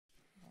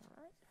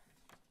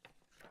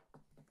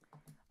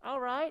All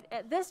right,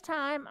 at this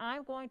time,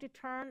 I'm going to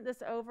turn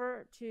this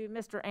over to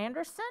Mr.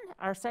 Anderson,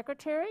 our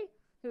secretary,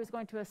 who is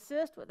going to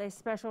assist with a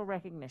special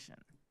recognition.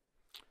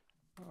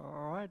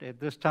 All right, at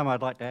this time,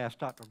 I'd like to ask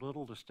Dr.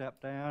 Little to step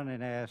down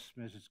and ask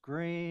Mrs.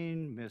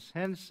 Green, Ms.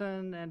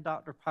 Henson, and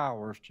Dr.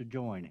 Powers to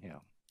join him.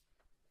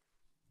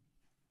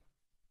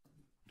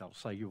 Don't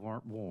say you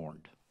weren't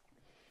warned.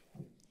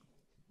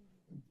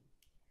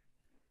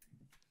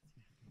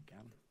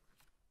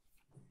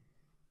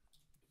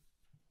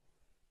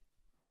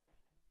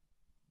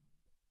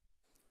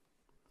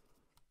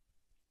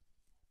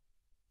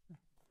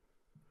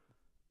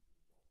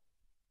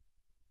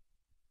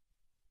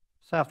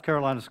 South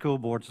Carolina School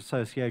Boards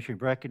Association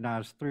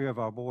recognized 3 of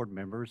our board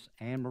members,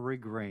 Anne Marie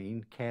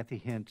Green, Kathy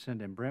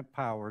Henson, and Brent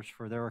Powers,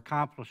 for their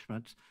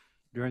accomplishments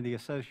during the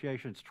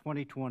association's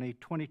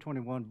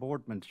 2020-2021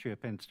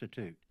 Boardmanship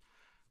Institute.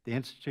 The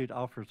Institute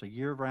offers a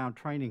year-round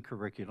training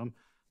curriculum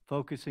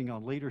focusing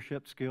on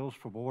leadership skills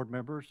for board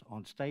members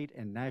on state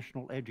and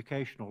national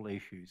educational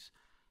issues.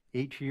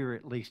 Each year,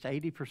 at least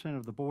 80%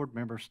 of the board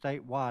members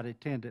statewide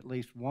attend at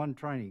least one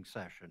training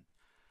session.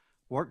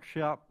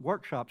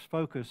 Workshops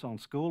focus on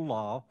school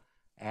law,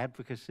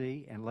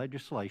 advocacy and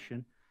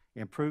legislation,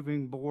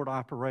 improving board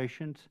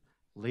operations,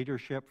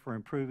 leadership for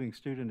improving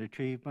student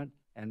achievement,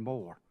 and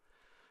more.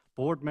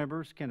 Board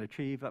members can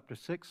achieve up to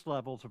 6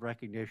 levels of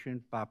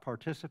recognition by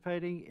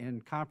participating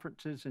in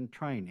conferences and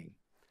training.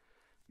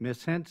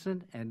 Ms.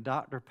 Henson and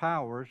Dr.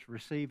 Powers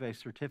receive a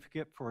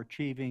certificate for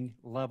achieving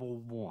level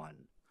 1.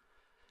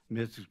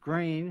 Mrs.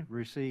 Green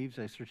receives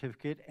a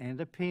certificate and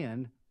a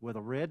pin with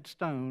a red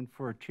stone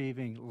for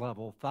achieving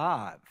level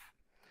 5.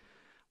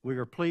 We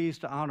are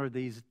pleased to honor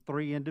these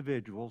 3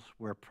 individuals.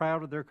 We're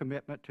proud of their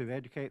commitment to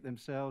educate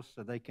themselves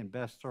so they can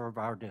best serve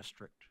our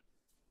district.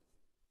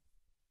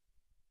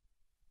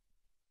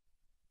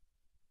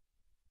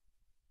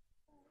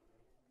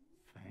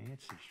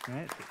 Fancy,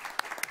 fancy.